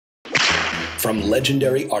From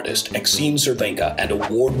legendary artist Exene Cervenka and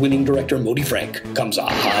award-winning director Modi Frank comes a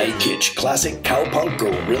high-kitsch classic cowpunk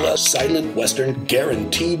guerrilla silent western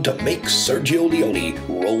guaranteed to make Sergio Leone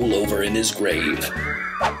roll over in his grave.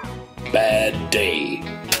 Bad Day.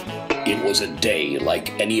 It was a day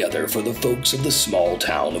like any other for the folks of the small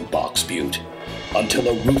town of Box Butte, until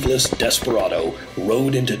a ruthless desperado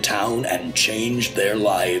rode into town and changed their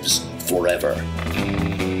lives forever.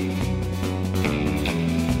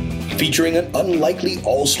 Featuring an unlikely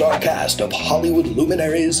all-star cast of Hollywood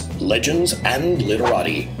luminaries, legends, and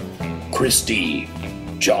literati. Chris D,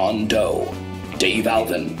 John Doe, Dave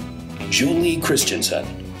Alvin, Julie Christensen,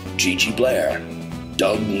 Gigi Blair,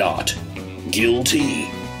 Doug Knott, Gil T,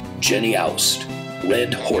 Jenny Aust,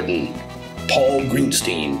 Red Horton, Paul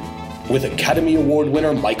Greenstein, with Academy Award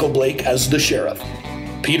winner Michael Blake as the sheriff,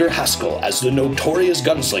 Peter Haskell as the notorious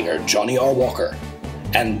gunslinger Johnny R. Walker,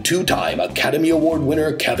 and two-time Academy Award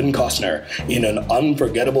winner Kevin Costner in an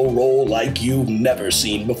unforgettable role like you've never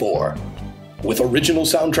seen before. With original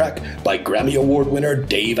soundtrack by Grammy Award winner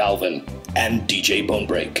Dave Alvin and DJ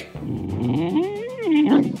Bonebreak.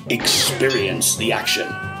 Experience the action,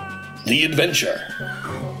 the adventure,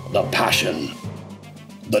 the passion,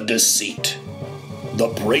 the deceit, the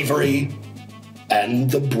bravery,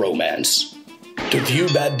 and the bromance. To view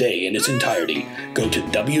Bad Day in its entirety, go to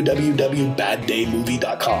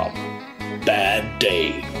www.baddaymovie.com. Bad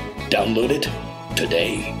Day. Download it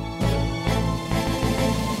today.